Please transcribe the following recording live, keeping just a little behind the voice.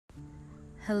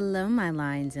Hello, my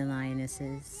lions and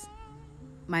lionesses.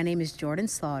 My name is Jordan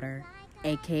Slaughter,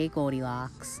 aka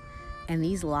Goldilocks, and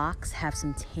these locks have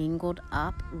some tangled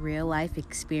up real life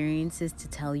experiences to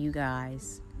tell you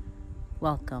guys.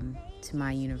 Welcome to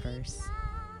my universe.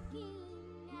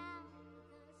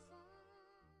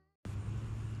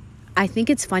 I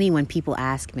think it's funny when people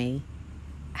ask me,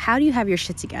 how do you have your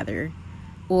shit together?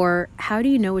 Or how do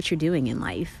you know what you're doing in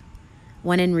life?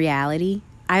 When in reality,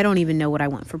 I don't even know what I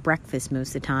want for breakfast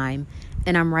most of the time,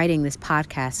 and I'm writing this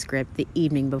podcast script the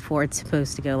evening before it's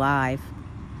supposed to go live.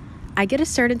 I get a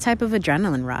certain type of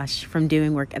adrenaline rush from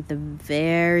doing work at the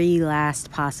very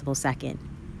last possible second.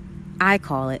 I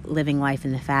call it living life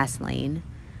in the fast lane.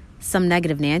 Some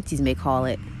negative Nancy's may call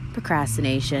it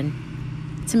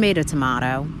procrastination. Tomato,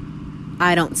 tomato.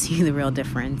 I don't see the real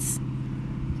difference.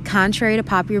 Contrary to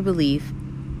popular belief,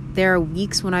 there are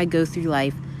weeks when I go through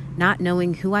life not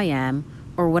knowing who I am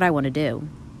or what I want to do.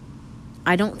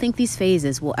 I don't think these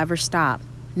phases will ever stop,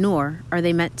 nor are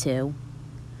they meant to.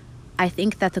 I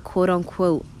think that the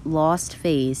quote-unquote lost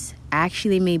phase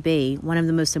actually may be one of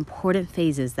the most important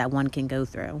phases that one can go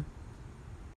through.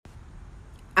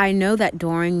 I know that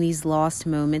during these lost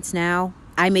moments now,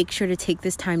 I make sure to take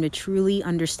this time to truly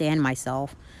understand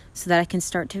myself so that I can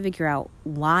start to figure out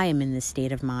why I'm in this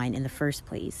state of mind in the first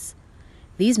place.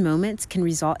 These moments can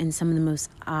result in some of the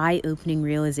most eye-opening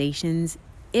realizations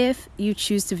if you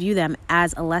choose to view them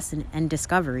as a lesson and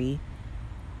discovery.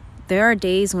 There are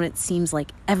days when it seems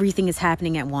like everything is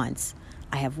happening at once.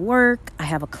 I have work, I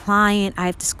have a client, I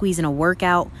have to squeeze in a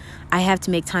workout, I have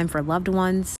to make time for loved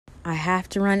ones, I have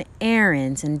to run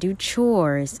errands and do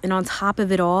chores, and on top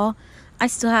of it all, I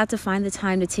still have to find the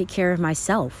time to take care of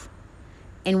myself.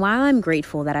 And while I'm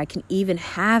grateful that I can even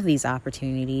have these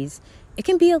opportunities, it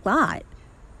can be a lot.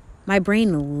 My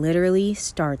brain literally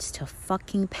starts to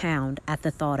fucking pound at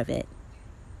the thought of it.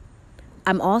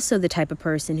 I'm also the type of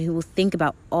person who will think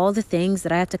about all the things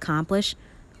that I have to accomplish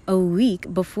a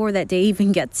week before that day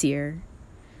even gets here.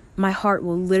 My heart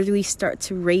will literally start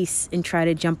to race and try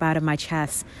to jump out of my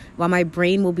chest, while my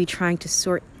brain will be trying to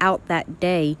sort out that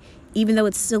day, even though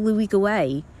it's still a week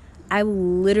away. I will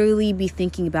literally be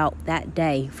thinking about that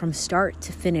day from start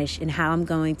to finish and how I'm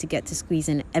going to get to squeeze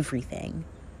in everything.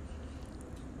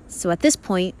 So at this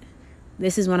point,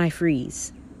 this is when I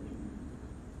freeze.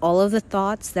 All of the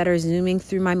thoughts that are zooming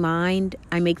through my mind,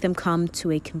 I make them come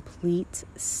to a complete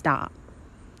stop.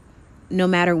 No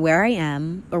matter where I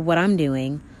am or what I'm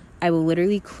doing, I will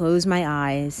literally close my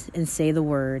eyes and say the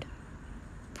word,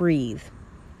 breathe,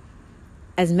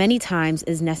 as many times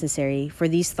as necessary for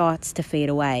these thoughts to fade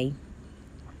away.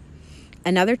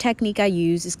 Another technique I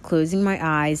use is closing my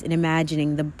eyes and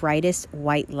imagining the brightest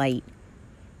white light.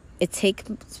 It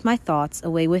takes my thoughts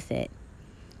away with it.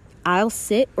 I'll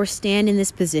sit or stand in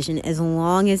this position as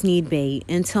long as need be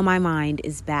until my mind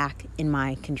is back in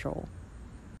my control.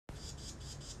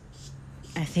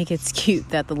 I think it's cute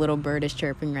that the little bird is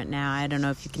chirping right now. I don't know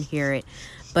if you can hear it,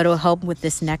 but it will help with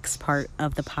this next part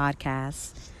of the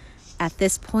podcast. At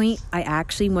this point, I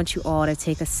actually want you all to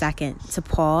take a second to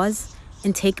pause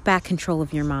and take back control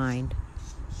of your mind.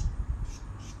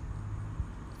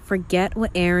 Forget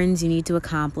what errands you need to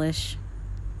accomplish.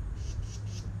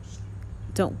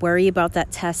 Don't worry about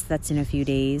that test that's in a few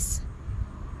days.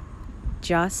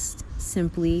 Just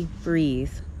simply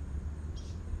breathe.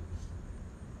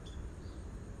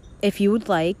 If you would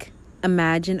like,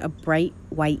 imagine a bright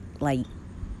white light.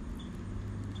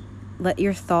 Let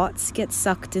your thoughts get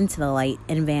sucked into the light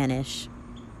and vanish.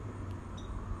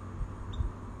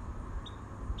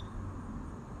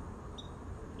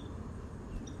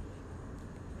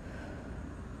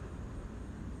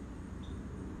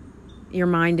 Your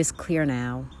mind is clear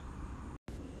now.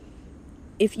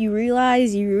 If you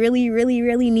realize you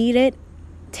really need it,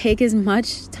 take as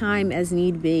much time as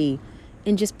need be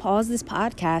and just pause this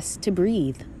podcast to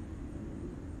breathe.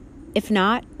 If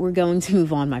not, we're going to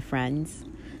move on, my friends.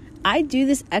 I do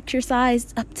this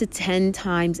exercise up to 10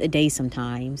 times a day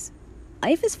sometimes.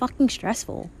 Life is fucking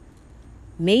stressful.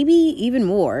 Maybe even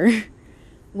more.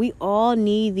 We all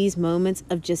need these moments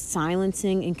of just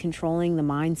silencing and controlling the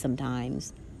mind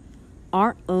sometimes.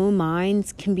 Our own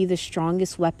minds can be the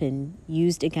strongest weapon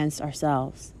used against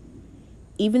ourselves.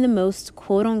 Even the most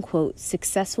quote-unquote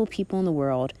successful people in the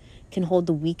world can hold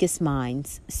the weakest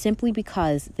minds simply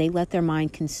because they let their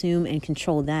mind consume and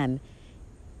control them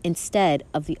instead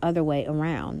of the other way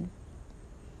around.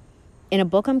 In a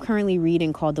book I'm currently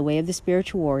reading called The Way of the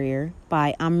Spiritual Warrior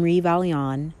by Amri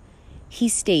Valian, he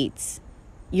states,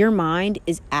 your mind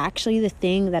is actually the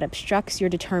thing that obstructs your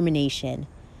determination,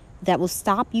 that will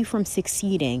stop you from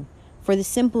succeeding for the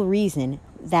simple reason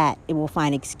that it will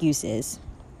find excuses.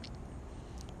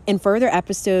 In further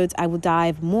episodes, I will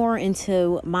dive more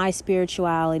into my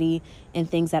spirituality and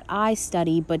things that I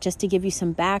study, but just to give you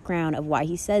some background of why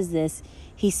he says this,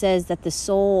 he says that the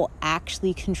soul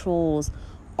actually controls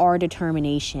our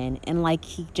determination. And like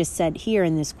he just said here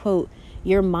in this quote,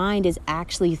 your mind is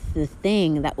actually the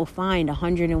thing that will find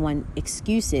 101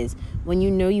 excuses when you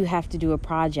know you have to do a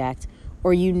project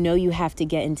or you know you have to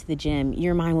get into the gym.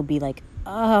 Your mind will be like,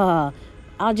 I'll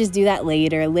just do that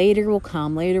later. Later will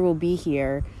come. Later will be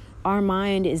here. Our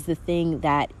mind is the thing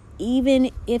that, even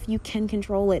if you can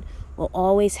control it, will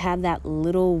always have that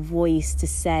little voice to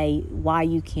say why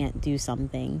you can't do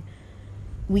something.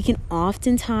 We can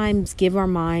oftentimes give our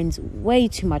minds way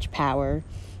too much power,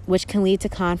 which can lead to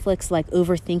conflicts like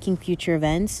overthinking future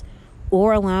events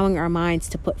or allowing our minds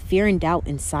to put fear and doubt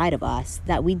inside of us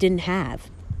that we didn't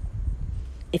have.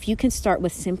 If you can start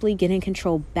with simply getting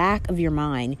control back of your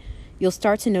mind, you'll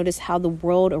start to notice how the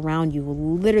world around you will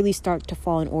literally start to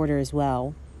fall in order as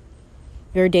well.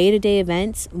 Your day-to-day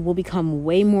events will become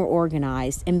way more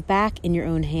organized and back in your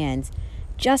own hands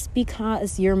just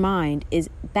because your mind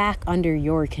is back under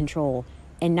your control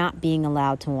and not being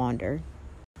allowed to wander.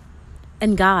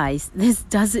 And guys, this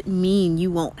doesn't mean you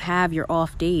won't have your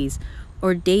off days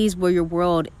or days where your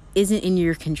world isn't in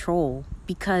your control,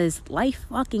 because life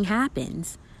fucking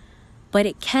happens. But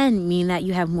it can mean that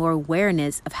you have more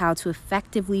awareness of how to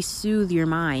effectively soothe your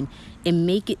mind and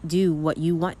make it do what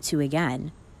you want to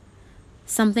again.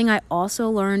 Something I also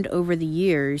learned over the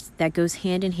years that goes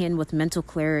hand in hand with mental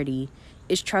clarity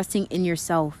is trusting in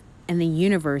yourself and the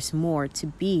universe more to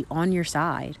be on your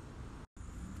side.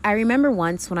 I remember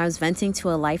once when I was venting to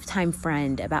a lifetime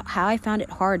friend about how I found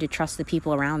it hard to trust the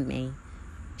people around me.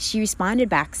 She responded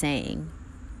back saying,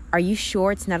 "Are you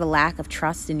sure it's not a lack of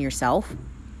trust in yourself?"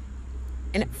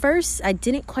 And at first, I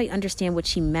didn't quite understand what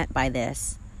she meant by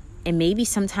this. And maybe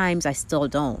sometimes I still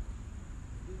don't.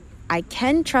 I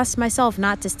can trust myself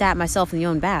not to stab myself in the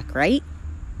own back, right?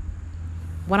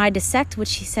 When I dissect what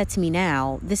she said to me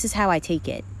now, this is how I take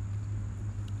it.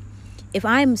 If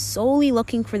I'm solely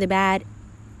looking for the bad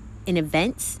in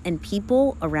events and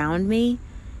people around me,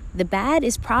 the bad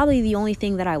is probably the only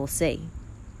thing that I will see.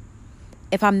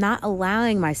 If I'm not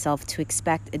allowing myself to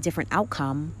expect a different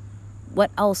outcome, what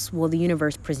else will the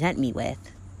universe present me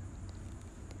with?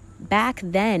 Back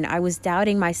then, I was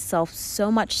doubting myself so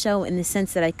much so in the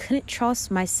sense that I couldn't trust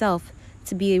myself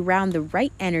to be around the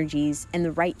right energies and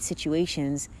the right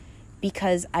situations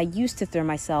because I used to throw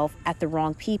myself at the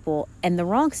wrong people and the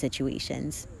wrong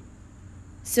situations.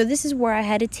 So this is where I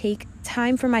had to take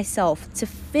time for myself to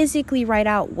physically write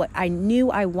out what I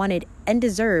knew I wanted and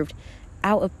deserved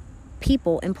out of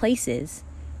people and places,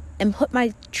 and put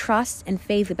my trust and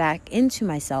faith back into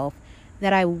myself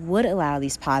that I would allow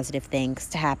these positive things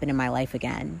to happen in my life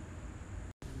again.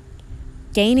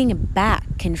 Gaining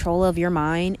back control of your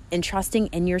mind and trusting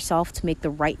in yourself to make the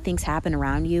right things happen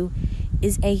around you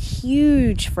is a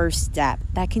huge first step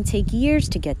that can take years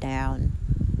to get down.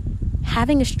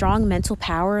 Having a strong mental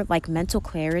power like mental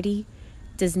clarity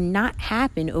does not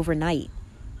happen overnight,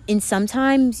 and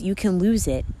sometimes you can lose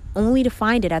it only to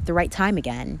find it at the right time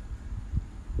again.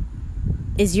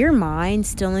 Is your mind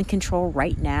still in control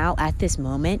right now at this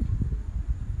moment?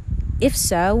 If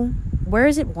so, where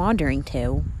is it wandering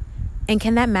to? And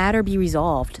can that matter be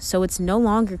resolved so it's no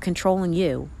longer controlling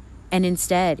you, and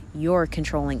instead you're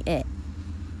controlling it?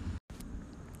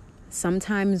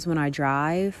 Sometimes when I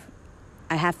drive,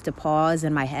 I have to pause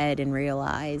in my head and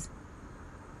realize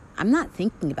I'm not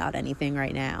thinking about anything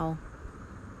right now.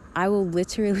 I will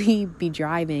literally be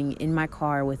driving in my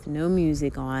car with no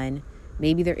music on.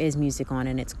 Maybe there is music on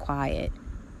and it's quiet,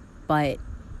 but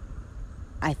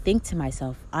I think to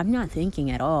myself, I'm not thinking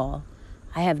at all.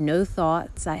 I have no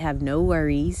thoughts. I have no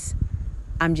worries.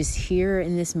 I'm just here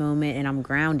in this moment and I'm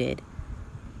grounded.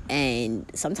 And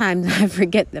sometimes I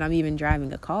forget that I'm even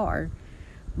driving a car,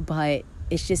 but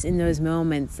it's just in those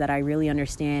moments that I really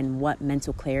understand what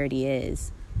mental clarity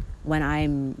is, when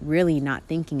I'm really not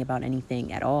thinking about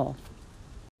anything at all.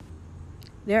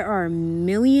 There are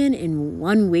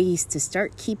 1,000,001 ways to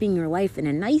start keeping your life in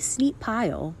a nice, neat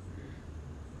pile.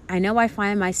 I know I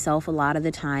find myself a lot of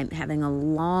the time having a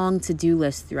long to-do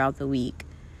list throughout the week,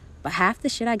 but half the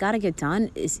shit I gotta get done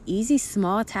is easy,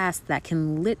 small tasks that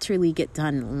can literally get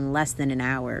done in less than an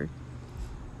hour.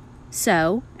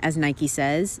 So, as Nike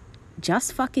says,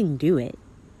 just fucking do it.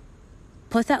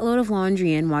 Put that load of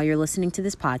laundry in while you're listening to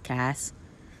this podcast.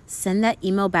 Send that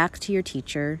email back to your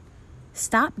teacher.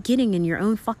 Stop getting in your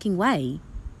own fucking way.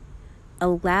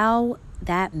 Allow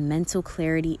that mental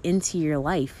clarity into your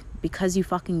life because you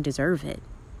fucking deserve it.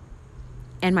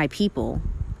 And my people,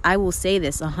 I will say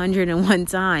this 101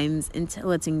 times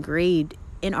until it's engraved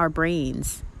in our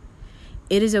brains.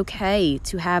 It is okay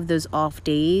to have those off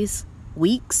days,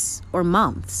 weeks, or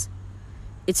months.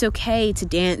 It's okay to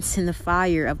dance in the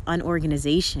fire of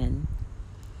unorganization.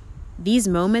 These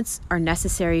moments are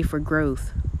necessary for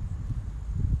growth.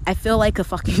 I feel like a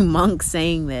fucking monk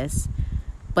saying this,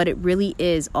 but it really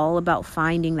is all about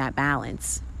finding that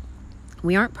balance.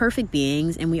 We aren't perfect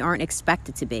beings and we aren't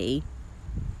expected to be.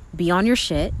 Be on your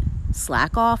shit,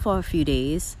 slack off for a few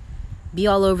days, be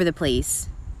all over the place,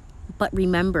 but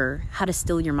remember how to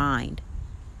still your mind.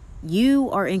 You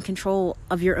are in control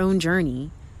of your own journey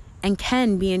and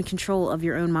can be in control of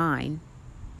your own mind.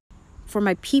 For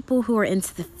my people who are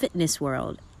into the fitness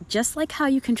world, just like how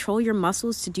you control your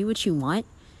muscles to do what you want,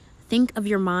 think of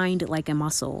your mind like a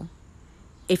muscle.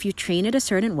 If you train it a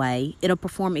certain way, it'll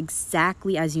perform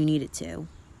exactly as you need it to.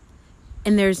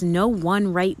 And there's no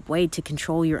one right way to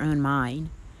control your own mind.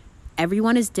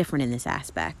 Everyone is different in this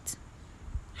aspect.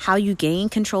 How you gain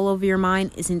control over your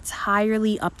mind is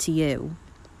entirely up to you.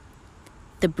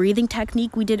 The breathing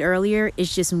technique we did earlier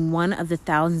is just one of the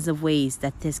thousands of ways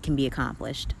that this can be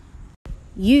accomplished.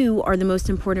 You are the most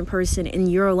important person in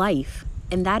your life,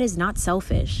 and that is not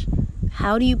selfish.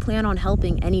 How do you plan on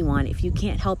helping anyone if you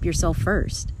can't help yourself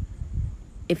first?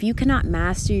 If you cannot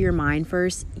master your mind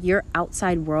first, your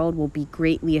outside world will be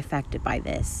greatly affected by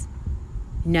this.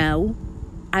 No,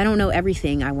 I don't know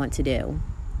everything I want to do.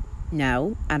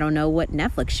 No, I don't know what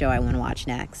Netflix show I want to watch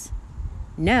next.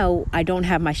 No, I don't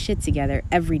have my shit together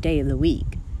every day of the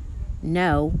week.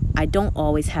 No, I don't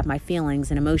always have my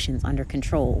feelings and emotions under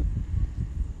control.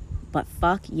 But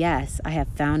fuck yes, I have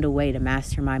found a way to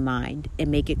master my mind and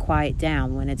make it quiet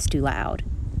down when it's too loud.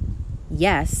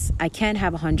 Yes, I can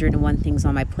have 101 things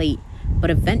on my plate, but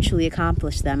eventually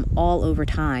accomplish them all over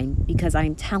time because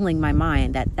I'm telling my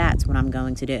mind that that's what I'm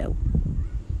going to do.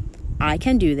 I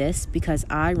can do this because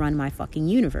I run my fucking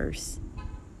universe.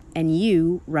 And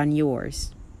you run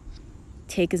yours.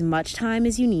 Take as much time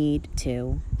as you need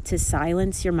to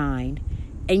silence your mind,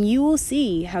 and you will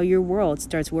see how your world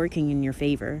starts working in your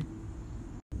favor.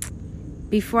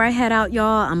 Before I head out, y'all,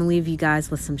 I'm gonna leave you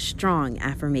guys with some strong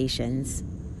affirmations.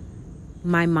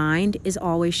 My mind is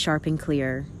always sharp and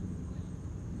clear.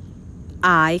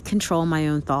 I control my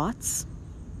own thoughts.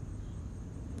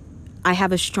 I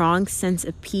have a strong sense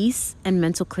of peace and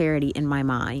mental clarity in my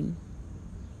mind.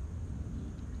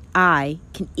 I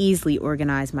can easily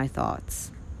organize my thoughts.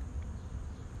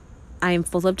 I am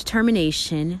full of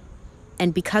determination,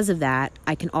 and because of that,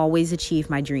 I can always achieve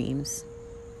my dreams.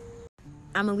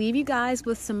 I'm going to leave you guys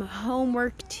with some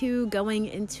homework too going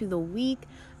into the week.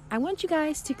 I want you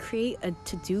guys to create a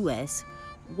to-do list.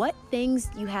 What things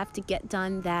you have to get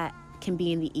done that can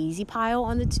be in the easy pile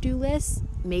on the to-do list,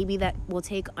 maybe that will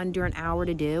take under an hour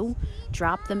to do,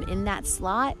 drop them in that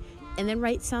slot, and then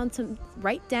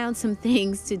write down some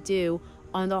things to do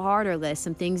on the harder list,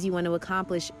 some things you want to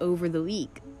accomplish over the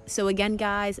week. So again,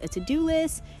 guys, a to-do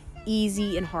list,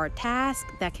 easy and hard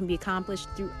tasks that can be accomplished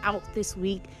throughout this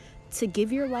week to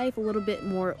give your life a little bit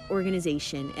more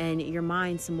organization and your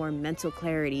mind some more mental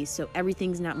clarity so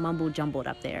everything's not mumble jumbled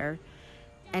up there.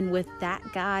 And with that,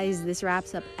 guys, this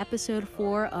wraps up episode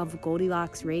 4 of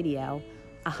Goldilocks Radio.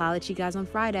 I'll holler at you guys on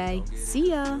Friday.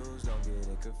 See ya!